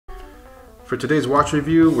For today's watch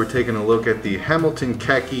review, we're taking a look at the Hamilton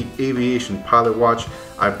Khaki Aviation Pilot Watch.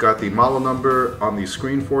 I've got the model number on the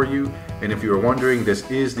screen for you, and if you were wondering,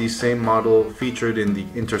 this is the same model featured in the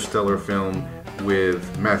Interstellar film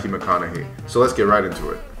with Matthew McConaughey. So let's get right into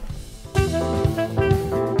it.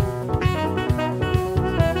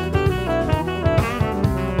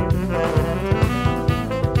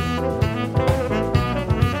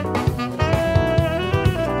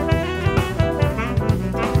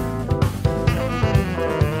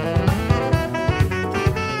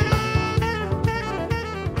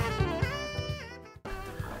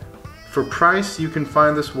 For price, you can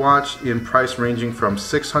find this watch in price ranging from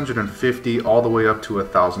 $650 all the way up to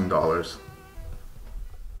 $1,000.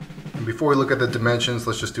 And before we look at the dimensions,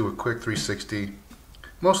 let's just do a quick 360.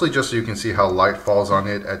 Mostly just so you can see how light falls on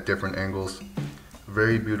it at different angles.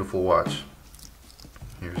 Very beautiful watch.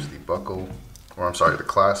 Here's the buckle, or I'm sorry, the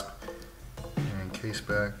clasp, and case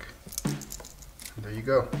back. There you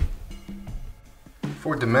go.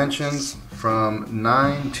 For dimensions, from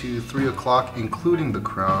 9 to 3 o'clock, including the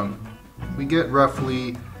crown, we get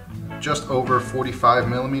roughly just over 45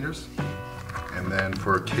 millimeters. And then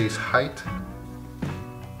for case height,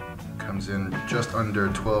 comes in just under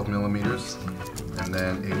 12 millimeters. And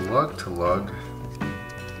then a lug to lug,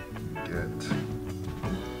 get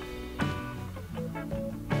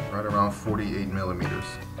right around 48 millimeters.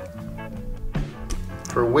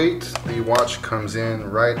 For weight, the watch comes in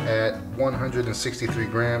right at 163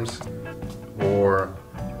 grams, or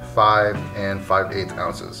 5 5/8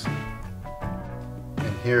 ounces.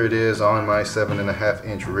 And here it is on my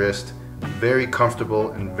 7.5-inch wrist. Very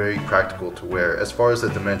comfortable and very practical to wear as far as the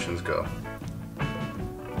dimensions go.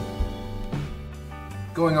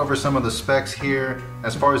 Going over some of the specs here,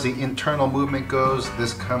 as far as the internal movement goes,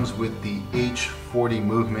 this comes with the H40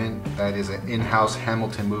 movement. That is an in-house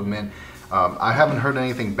Hamilton movement. I haven't heard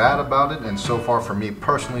anything bad about it, and so far for me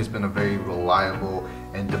personally, it's been a very reliable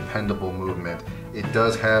and dependable movement. It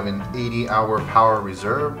does have an 80-hour power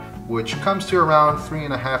reserve, which comes to around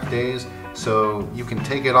 3.5 days, so you can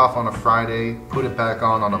take it off on a Friday, put it back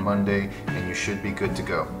on a Monday, and you should be good to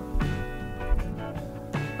go.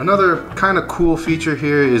 Another kind of cool feature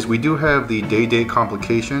here is we do have the day-date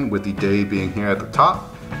complication, with the day being here at the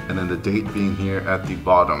top and then the date being here at the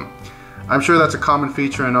bottom. I'm sure that's a common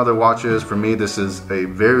feature in other watches. For me, this is a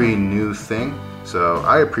very new thing, so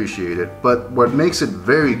I appreciate it. But what makes it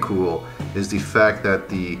very cool is the fact that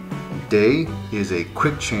the day is a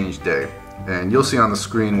quick change day. And you'll see on the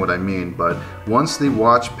screen what I mean, but once the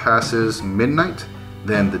watch passes midnight,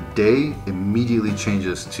 then the day immediately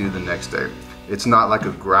changes to the next day. It's not like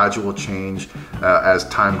a gradual change as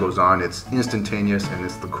time goes on. It's instantaneous, and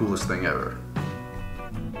it's the coolest thing ever.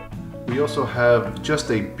 We also have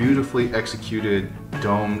just a beautifully executed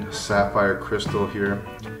domed sapphire crystal here.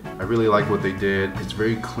 I really like what they did. It's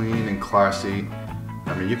very clean and classy.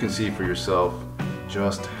 I mean, you can see for yourself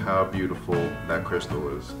just how beautiful that crystal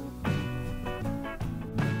is.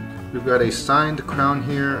 We've got a signed crown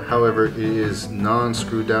here, however it is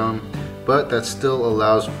non-screw down, but that still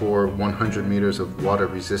allows for 100 meters of water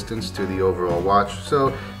resistance to the overall watch,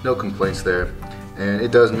 so no complaints there. And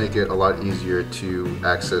it does make it a lot easier to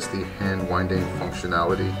access the hand winding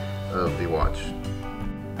functionality of the watch.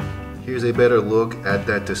 Here's a better look at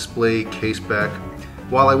that display case back.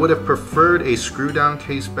 While I would have preferred a screw down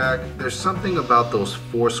case back, there's something about those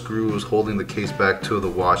 4 screws holding the case back to the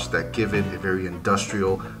watch that give it a very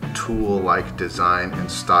industrial, tool-like design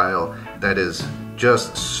and style that is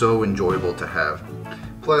just so enjoyable to have.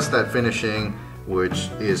 Plus that finishing, which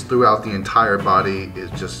is throughout the entire body,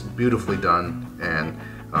 is just beautifully done, and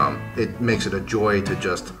it makes it a joy to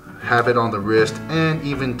just have it on the wrist and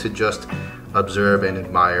even to just observe and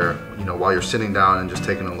admire, you know, while you're sitting down and just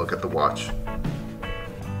taking a look at the watch.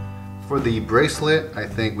 For the bracelet, I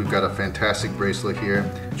think we've got a fantastic bracelet here.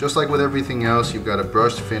 Just like with everything else, you've got a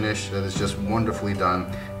brushed finish that is just wonderfully done,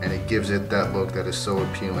 and it gives it that look that is so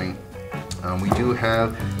appealing. We do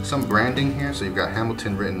have some branding here, so you've got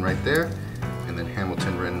Hamilton written right there, and then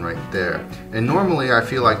Hamilton written right there. And normally I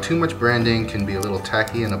feel like too much branding can be a little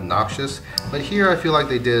tacky and obnoxious, but here I feel like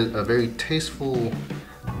they did a very tasteful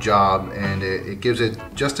job, and it gives it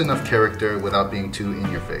just enough character without being too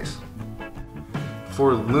in your face.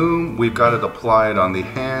 For lume, we've got it applied on the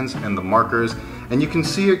hands and the markers, and you can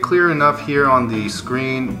see it clear enough here on the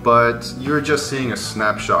screen, but you're just seeing a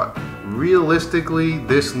snapshot. Realistically,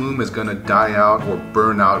 this lume is going to die out or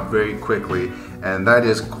burn out very quickly, and that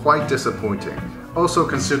is quite disappointing. Also,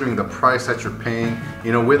 considering the price that you're paying,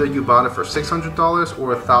 you know, whether you bought it for $600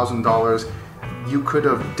 or $1,000, you could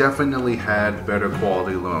have definitely had better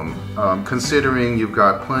quality lume. Considering you've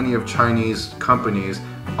got plenty of Chinese companies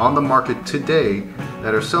on the market today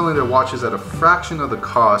that are selling their watches at a fraction of the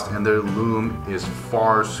cost, and their lume is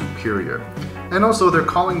far superior. And also they're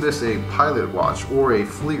calling this a pilot watch or a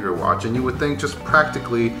Flieger watch, and you would think just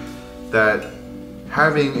practically that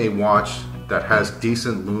having a watch that has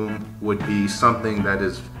decent lume would be something that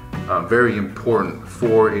is very important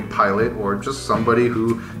for a pilot or just somebody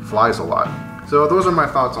who flies a lot. So those are my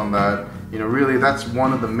thoughts on that. You know, really that's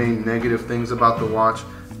one of the main negative things about the watch,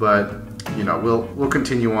 but you know, we'll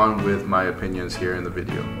continue on with my opinions here in the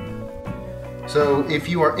video. So if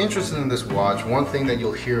you are interested in this watch, one thing that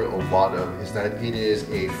you'll hear a lot of is that it is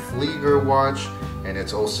a Flieger watch, and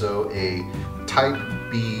it's also a Type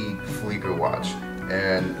B Flieger watch.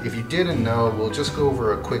 And if you didn't know, we'll just go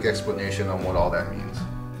over a quick explanation on what all that means.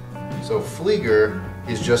 So Flieger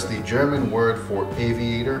is just the German word for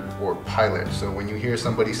aviator or pilot. So when you hear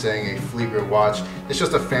somebody saying a Flieger watch, it's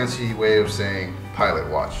just a fancy way of saying pilot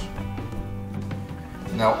watch.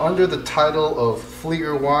 Now, under the title of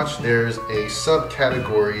Flieger watch, there's a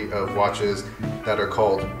subcategory of watches that are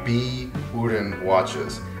called B-Uhren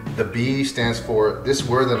watches. The B stands for this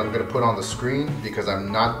word that I'm going to put on the screen because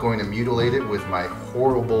I'm not going to mutilate it with my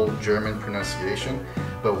horrible German pronunciation.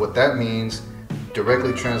 But what that means,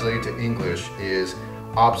 directly translated to English, is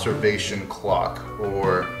observation clock,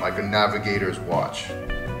 or like a navigator's watch.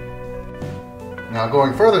 Now,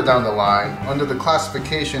 going further down the line, under the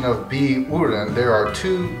classification of B-Uhren, there are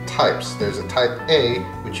two types. There's a type A,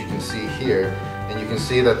 which you can see here, and you can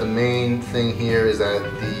see that the main thing here is that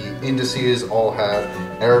the indices all have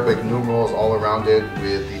Arabic numerals all around it,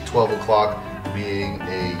 with the 12 o'clock being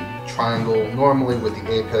a triangle, normally with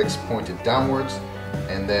the apex pointed downwards,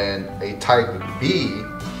 and then a type B,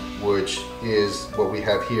 which is what we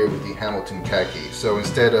have here with the Hamilton Khaki. So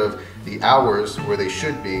instead of the hours where they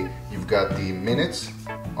should be, you've got the minutes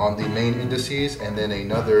on the main indices, and then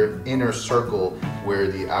another inner circle where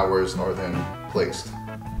the hours are then placed.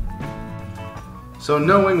 So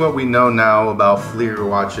knowing what we know now about Flieger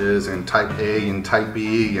watches and Type A and Type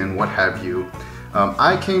B and what have you,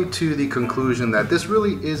 I came to the conclusion that this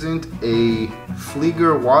really isn't a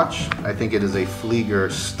Flieger watch. I think it is a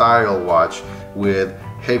Flieger style watch with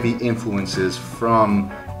heavy influences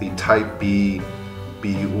from the Type B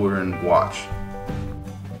B-Uhren watch.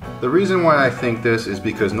 The reason why I think this is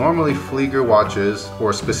because normally Flieger watches,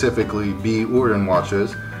 or specifically B-Uhren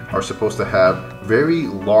watches, are supposed to have very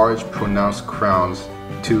large pronounced crowns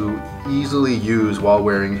to easily use while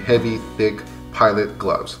wearing heavy, thick pilot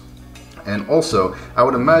gloves. And also, I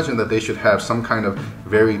would imagine that they should have some kind of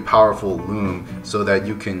very powerful lume so that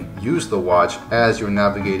you can use the watch as you're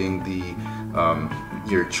navigating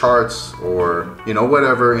your charts, or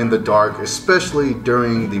whatever in the dark, especially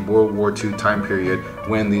during the World War II time period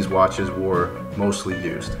when these watches were mostly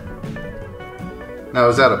used. Now,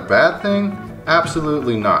 is that a bad thing?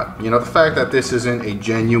 Absolutely not. The fact that this isn't a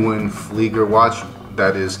genuine Flieger watch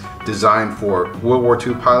that is designed for World War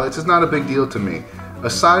II pilots is not a big deal to me.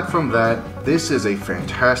 Aside from that, this is a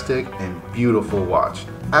fantastic and beautiful watch.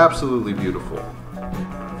 Absolutely beautiful.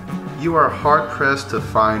 You are hard-pressed to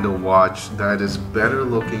find a watch that is better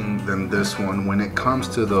looking than this one when it comes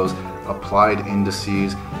to those applied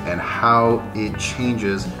indices and how it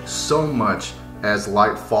changes so much as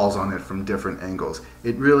light falls on it from different angles.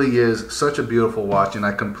 It really is such a beautiful watch, and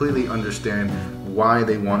I completely understand why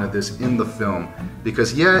they wanted this in the film.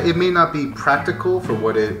 Because yeah, it may not be practical for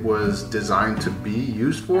what it was designed to be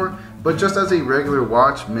used for, but just as a regular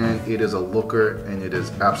watch, man, it is a looker and it is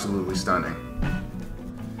absolutely stunning.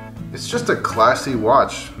 It's just a classy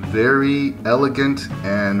watch, very elegant,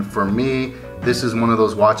 and for me, this is one of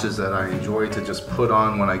those watches that I enjoy to just put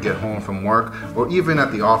on when I get home from work, or even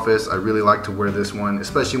at the office. I really like to wear this one,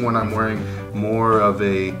 especially when I'm wearing more of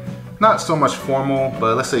a, not so much formal,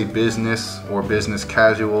 but let's say business or business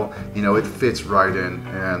casual. It fits right in,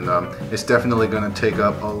 and it's definitely going to take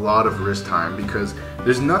up a lot of wrist time because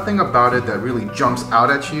there's nothing about it that really jumps out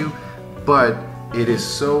at you, but it is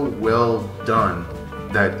so well done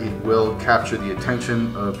that it will capture the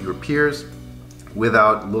attention of your peers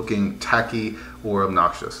without looking tacky or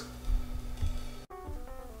obnoxious.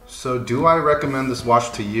 So do I recommend this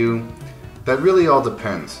watch to you? That really all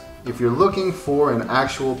depends. If you're looking for an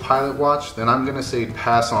actual pilot watch, then I'm gonna say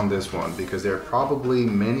pass on this one, because there are probably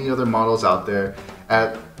many other models out there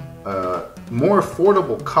at more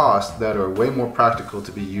affordable cost that are way more practical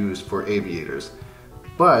to be used for aviators.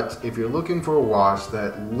 But if you're looking for a watch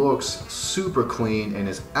that looks super clean and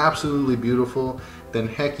is absolutely beautiful, then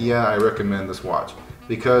heck yeah, I recommend this watch.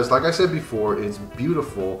 Because like I said before, it's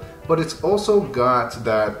beautiful, but it's also got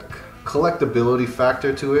that collectability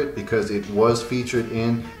factor to it because it was featured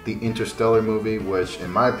in the Interstellar movie, which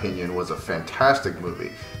in my opinion was a fantastic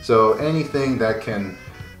movie. So anything that can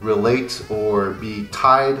relate or be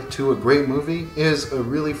tied to a great movie is a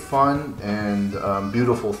really fun and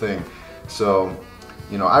beautiful thing. So,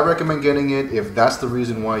 you know, I recommend getting it if that's the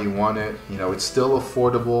reason why you want it. You know, it's still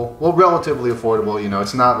affordable, well, relatively affordable. You know,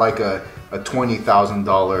 it's not like a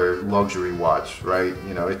 $20,000 luxury watch, right?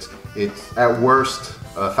 You know, it's at worst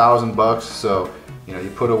 $1,000. So, you know, you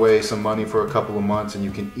put away some money for a couple of months and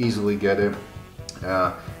you can easily get it.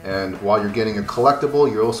 And while you're getting a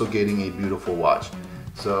collectible, you're also getting a beautiful watch.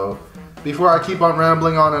 So before I keep on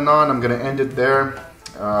rambling on and on, I'm going to end it there.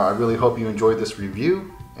 I really hope you enjoyed this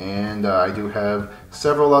review, and I do have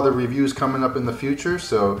several other reviews coming up in the future.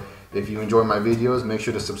 So if you enjoy my videos, make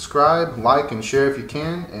sure to subscribe, like, and share if you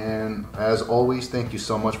can. And as always, thank you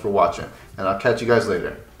so much for watching, and I'll catch you guys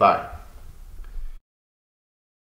later. Bye.